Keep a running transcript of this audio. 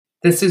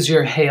This is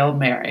your Hail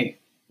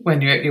Mary.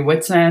 When you're at your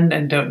wit's end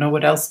and don't know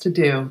what else to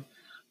do,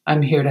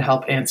 I'm here to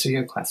help answer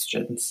your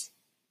questions.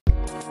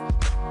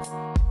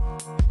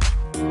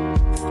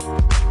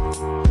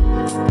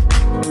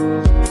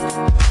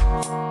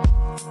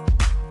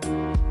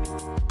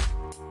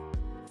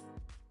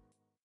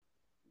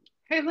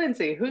 Hey,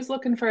 Lindsay, who's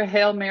looking for a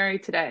Hail Mary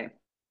today?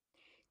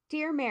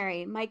 Dear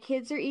Mary, my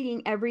kids are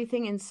eating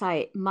everything in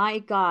sight. My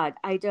God,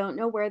 I don't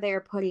know where they are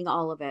putting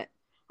all of it.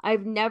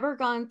 I've never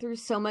gone through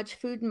so much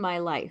food in my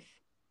life.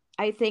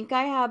 I think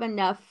I have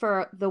enough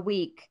for the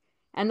week,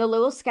 and the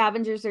little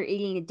scavengers are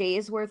eating a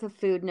day's worth of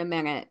food in a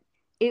minute.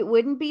 It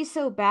wouldn't be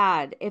so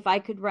bad if I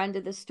could run to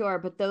the store,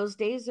 but those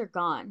days are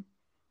gone.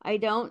 I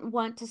don't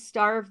want to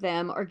starve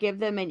them or give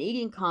them an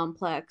eating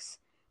complex,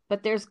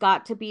 but there's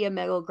got to be a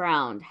middle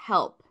ground.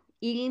 Help,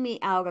 eating me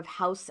out of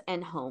house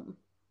and home.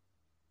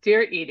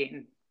 Dear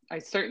Eating, I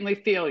certainly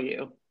feel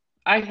you.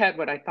 I had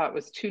what I thought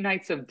was 2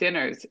 nights of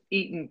dinners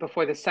eaten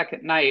before the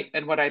second night,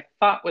 and what I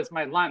thought was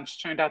my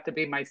lunch turned out to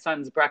be my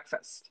son's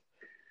breakfast.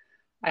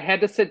 I had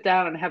to sit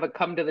down and have a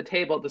come to the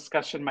table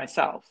discussion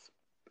myself.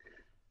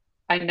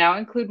 I now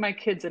include my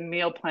kids in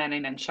meal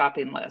planning and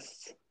shopping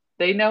lists.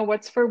 They know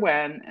what's for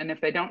when, and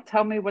if they don't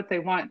tell me what they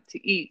want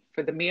to eat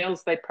for the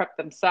meals they prep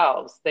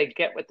themselves, they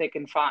get what they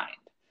can find.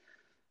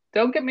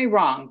 Don't get me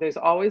wrong, there's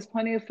always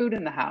plenty of food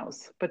in the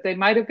house, but they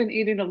might have been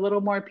eating a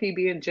little more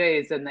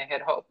PB&Js than they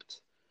had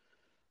hoped.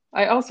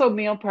 I also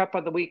meal prep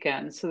on the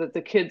weekends so that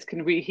the kids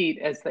can reheat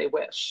as they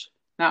wish.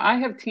 Now, I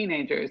have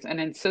teenagers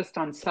and insist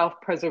on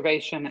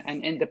self-preservation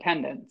and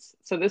independence,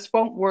 so this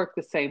won't work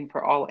the same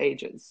for all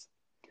ages.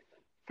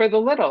 For the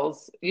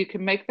littles, you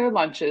can make their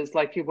lunches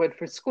like you would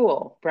for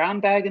school, brown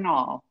bag and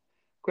all.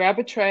 Grab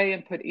a tray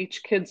and put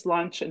each kid's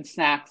lunch and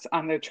snacks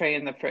on their tray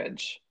in the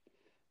fridge.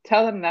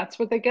 Tell them that's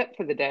what they get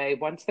for the day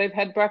once they've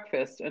had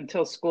breakfast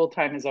until school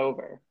time is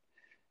over.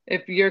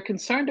 If you're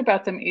concerned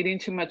about them eating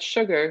too much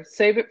sugar,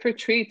 save it for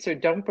treats or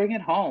don't bring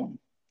it home.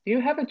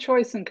 You have a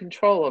choice and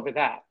control over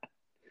that.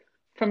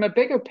 From a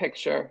bigger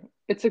picture,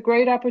 it's a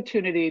great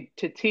opportunity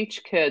to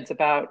teach kids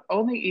about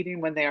only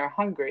eating when they are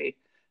hungry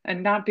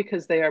and not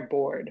because they are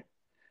bored.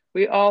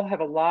 We all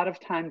have a lot of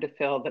time to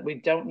fill that we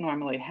don't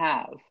normally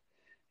have.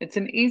 It's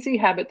an easy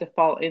habit to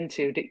fall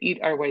into to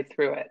eat our way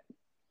through it.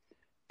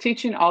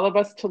 Teaching all of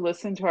us to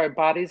listen to our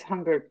body's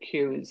hunger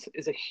cues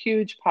is a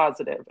huge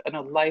positive and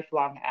a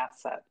lifelong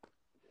asset.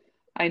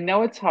 I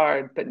know it's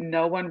hard, but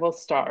no one will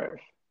starve,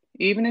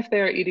 even if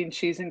they are eating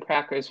cheese and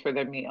crackers for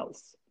their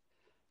meals.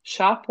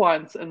 Shop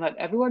once and let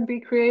everyone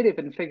be creative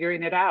in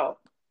figuring it out.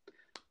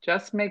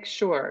 Just make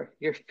sure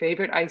your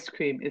favorite ice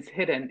cream is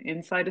hidden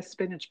inside a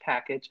spinach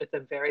package at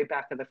the very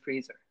back of the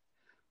freezer.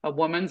 A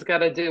woman's got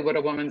to do what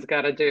a woman's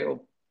got to do.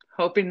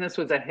 Hoping this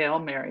was a Hail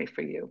Mary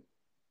for you.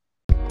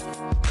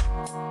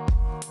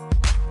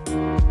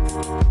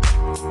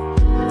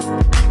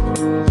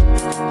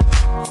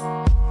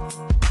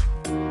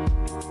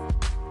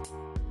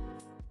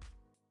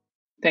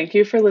 Thank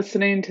you for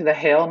listening to the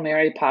Hail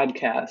Mary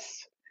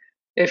podcast.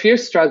 If you're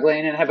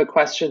struggling and have a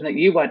question that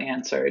you want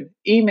answered,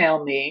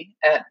 email me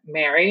at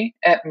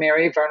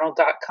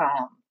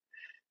mary@maryvernal.com,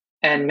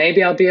 and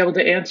maybe I'll be able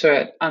to answer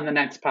it on the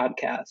next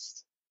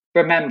podcast.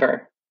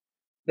 Remember,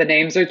 the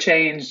names are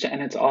changed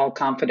and it's all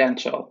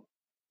confidential.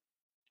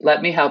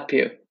 Let me help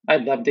you.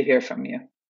 I'd love to hear from you.